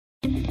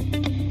Hello,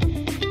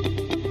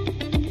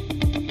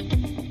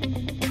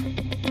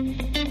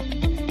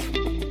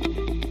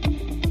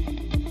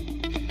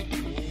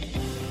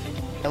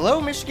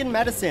 Michigan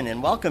Medicine,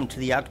 and welcome to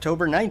the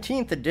October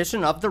 19th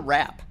edition of The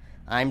Wrap.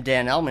 I'm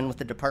Dan Ellman with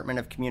the Department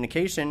of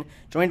Communication,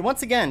 joined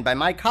once again by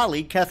my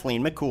colleague,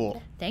 Kathleen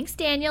McCool. Thanks,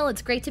 Daniel.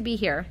 It's great to be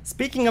here.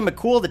 Speaking of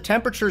McCool, the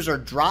temperatures are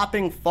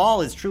dropping.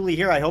 Fall is truly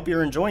here. I hope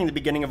you're enjoying the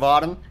beginning of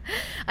autumn.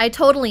 I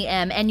totally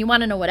am. And you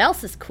want to know what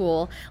else is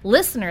cool?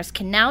 Listeners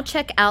can now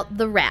check out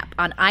The Wrap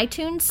on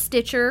iTunes,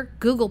 Stitcher,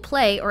 Google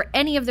Play, or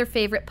any of their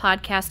favorite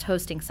podcast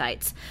hosting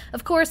sites.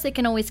 Of course, they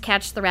can always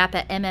catch The Wrap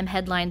at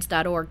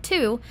mmheadlines.org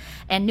too,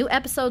 and new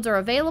episodes are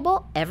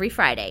available every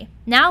Friday.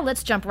 Now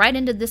let's jump right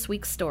into this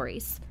week's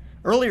stories.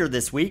 Earlier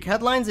this week,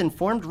 Headlines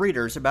informed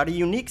readers about a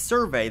unique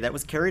survey that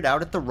was carried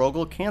out at the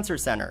Rogel Cancer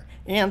Center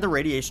and the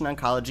Radiation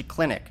Oncology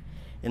Clinic.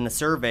 In the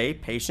survey,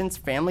 patients,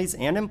 families,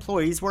 and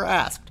employees were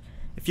asked,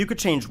 if you could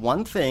change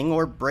one thing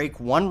or break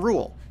one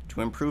rule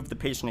to improve the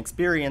patient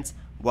experience,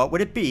 what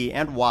would it be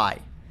and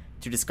why?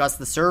 To discuss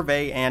the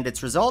survey and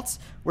its results,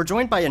 we're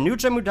joined by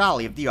Anuja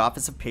Mudali of the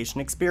Office of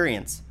Patient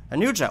Experience.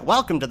 Anuja,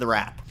 welcome to The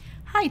Wrap.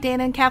 Hi,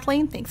 Dana and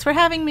Kathleen. Thanks for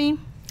having me.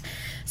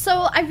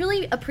 So I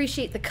really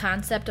appreciate the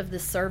concept of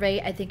this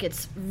survey. I think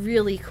it's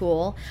really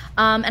cool.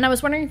 And I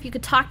was wondering if you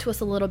could talk to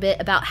us a little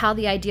bit about how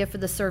the idea for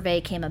the survey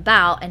came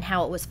about and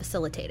how it was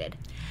facilitated.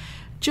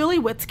 Julie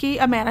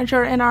Witzke, a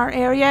manager in our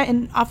area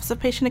in Office of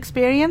Patient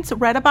Experience,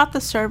 read about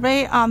the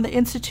survey on the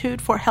Institute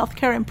for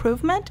Healthcare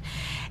Improvement,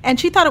 and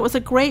she thought it was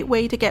a great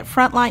way to get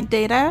frontline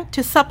data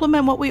to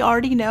supplement what we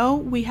already know.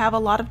 We have a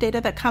lot of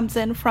data that comes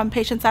in from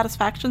patient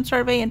satisfaction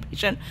survey and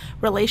patient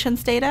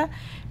relations data,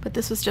 but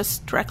this was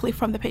just directly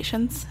from the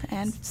patients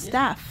and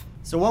staff.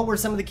 So what were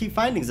some of the key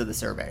findings of the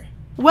survey?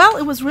 Well,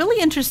 it was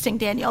really interesting,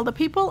 Danielle. The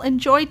people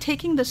enjoyed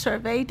taking the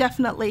survey,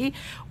 definitely.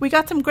 We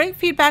got some great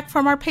feedback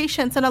from our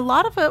patients, and a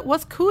lot of it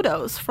was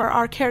kudos for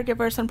our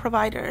caregivers and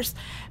providers.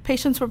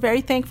 Patients were very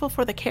thankful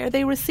for the care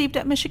they received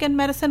at Michigan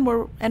Medicine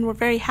and were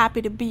very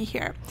happy to be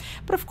here.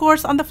 But of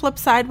course, on the flip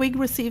side, we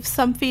received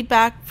some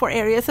feedback for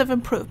areas of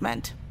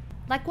improvement.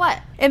 Like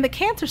what? In the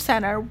Cancer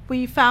Center,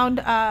 we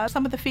found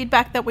some of the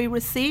feedback that we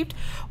received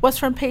was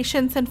from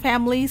patients and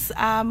families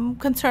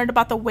concerned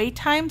about the wait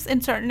times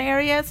in certain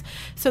areas.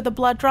 So the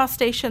blood draw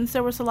stations,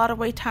 there was a lot of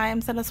wait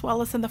times, and as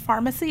well as in the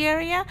pharmacy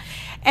area.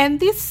 And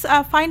these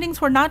findings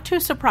were not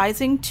too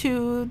surprising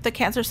to the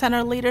Cancer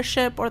Center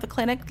leadership or the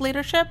clinic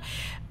leadership,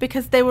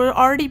 because they were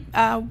already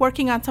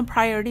working on some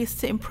priorities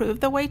to improve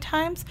the wait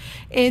times.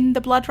 In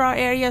the blood draw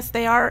areas,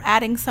 they are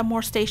adding some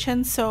more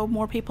stations so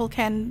more people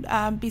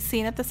can be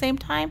seen at the same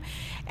time.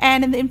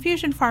 And in the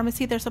infusion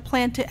pharmacy, there's a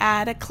plan to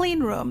add a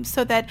clean room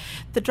so that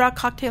the drug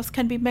cocktails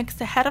can be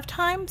mixed ahead of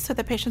time so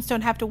that patients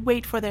don't have to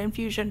wait for their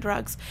infusion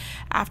drugs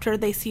after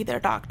they see their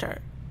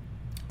doctor.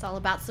 It's all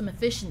about some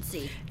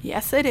efficiency.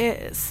 Yes, it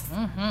is.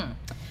 Mm-hmm.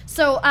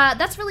 So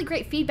that's really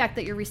great feedback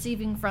that you're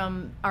receiving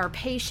from our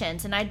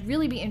patients, and I'd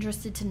really be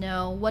interested to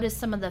know what is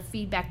some of the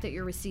feedback that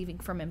you're receiving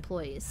from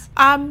employees.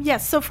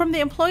 Yes, so from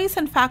the employees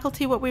and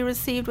faculty, what we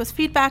received was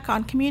feedback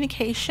on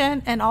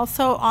communication and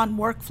also on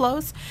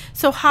workflows.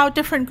 So how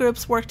different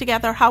groups work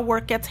together, how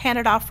work gets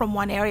handed off from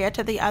one area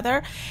to the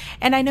other.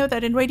 And I know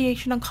that in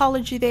radiation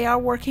oncology, they are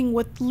working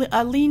with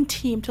a lean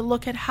team to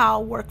look at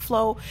how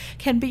workflow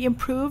can be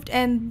improved,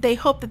 and they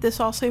hope that this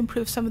also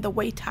improves some of the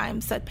wait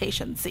times that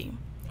patients see.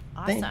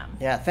 Awesome.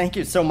 Thank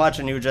you so much,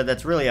 Anuja.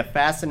 That's really a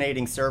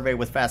fascinating survey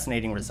with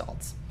fascinating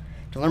results.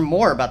 To learn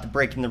more about the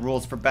Breaking the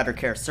Rules for Better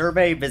Care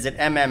survey, visit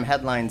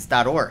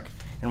mmheadlines.org.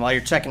 And while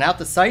you're checking out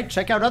the site,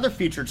 check out other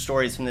featured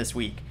stories from this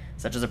week,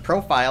 such as a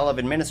profile of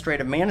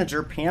Administrative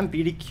Manager Pam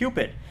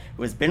Beatty-Cupid,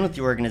 who has been with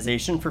the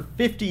organization for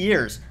 50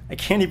 years. I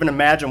can't even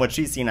imagine what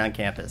she's seen on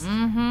campus.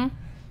 Mm-hmm.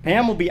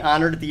 Pam will be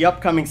honored at the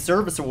upcoming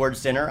Service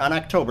Awards dinner on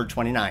October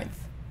 29th.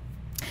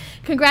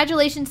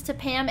 Congratulations to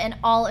Pam and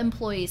all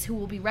employees who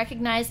will be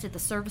recognized at the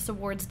Service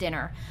Awards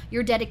dinner.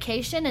 Your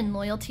dedication and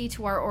loyalty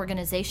to our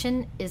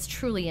organization is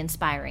truly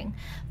inspiring.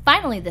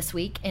 Finally this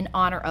week, in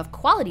honor of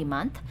Quality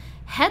Month,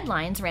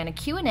 Headlines ran a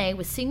Q&A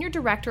with Senior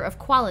Director of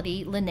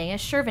Quality, Linnea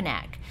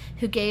Shervinack,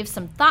 who gave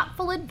some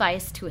thoughtful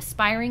advice to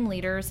aspiring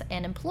leaders,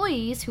 and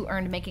employees who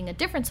earned Making a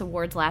Difference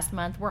awards last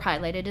month were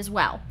highlighted as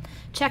well.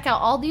 Check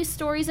out all these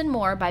stories and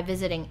more by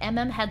visiting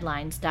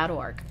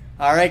mmheadlines.org.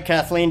 All right,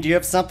 Kathleen, do you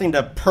have something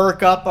to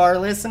perk up our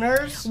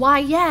listeners? Why,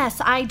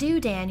 yes, I do,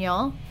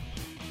 Daniel.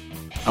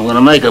 I'm going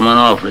to make him an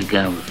offer he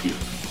can't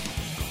refuse.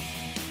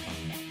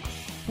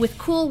 With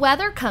cool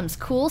weather comes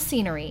cool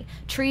scenery.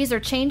 Trees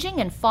are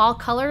changing and fall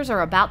colors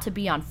are about to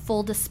be on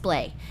full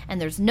display. And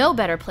there's no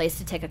better place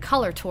to take a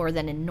color tour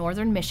than in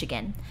northern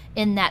Michigan.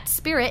 In that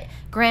spirit,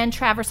 Grand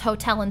Traverse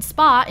Hotel and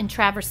Spa in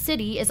Traverse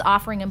City is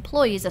offering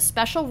employees a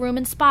special room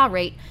and spa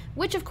rate,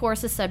 which of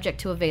course is subject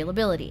to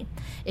availability.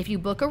 If you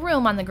book a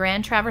room on the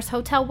Grand Traverse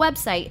Hotel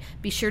website,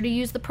 be sure to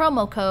use the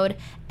promo code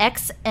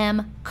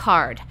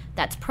XMCARD.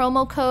 That's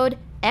promo code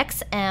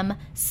XMCARD.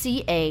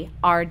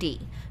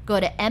 Go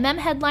to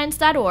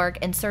mmheadlines.org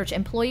and search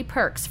Employee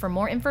Perks for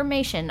more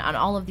information on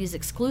all of these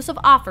exclusive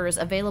offers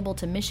available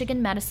to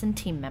Michigan Medicine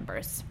team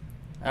members.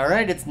 All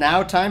right, it's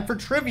now time for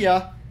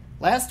trivia.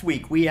 Last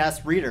week, we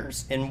asked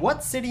readers, in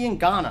what city in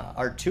Ghana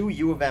are 2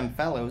 U of M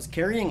fellows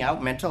carrying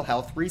out mental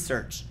health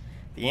research?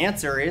 The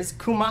answer is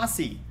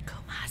Kumasi.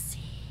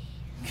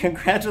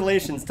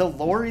 Congratulations to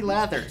Lori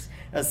Lathers,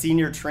 a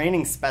senior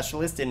training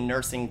specialist in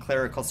nursing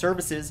clerical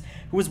services,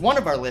 who was one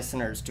of our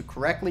listeners to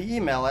correctly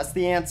email us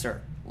the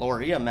answer.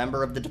 Lori, a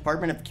member of the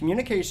Department of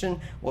Communication,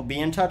 will be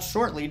in touch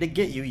shortly to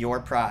get you your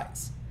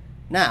prize.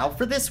 Now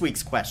for this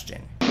week's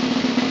question.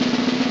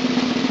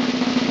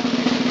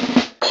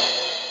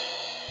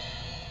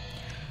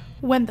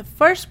 When the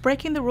first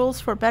Breaking the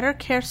Rules for Better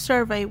Care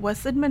survey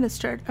was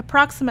administered,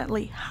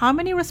 approximately how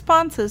many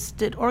responses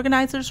did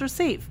organizers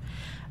receive?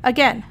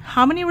 Again,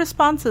 how many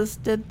responses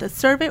did the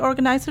survey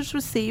organizers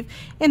receive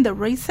in the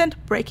recent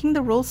Breaking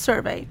the Rules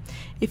survey?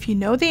 If you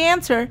know the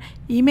answer,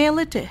 email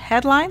it to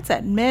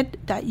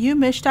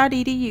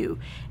headlines@mid.umich.edu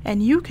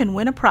and you can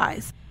win a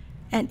prize.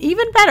 And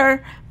even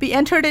better, be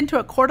entered into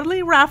a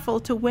quarterly raffle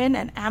to win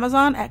an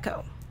Amazon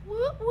Echo.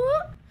 Whoop,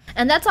 whoop.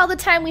 And that's all the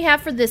time we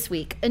have for this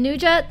week.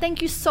 Anuja,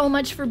 thank you so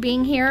much for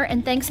being here,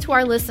 and thanks to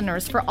our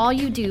listeners for all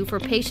you do for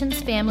patients,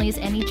 families,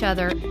 and each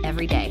other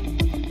every day.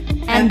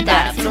 And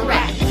that's a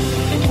wrap.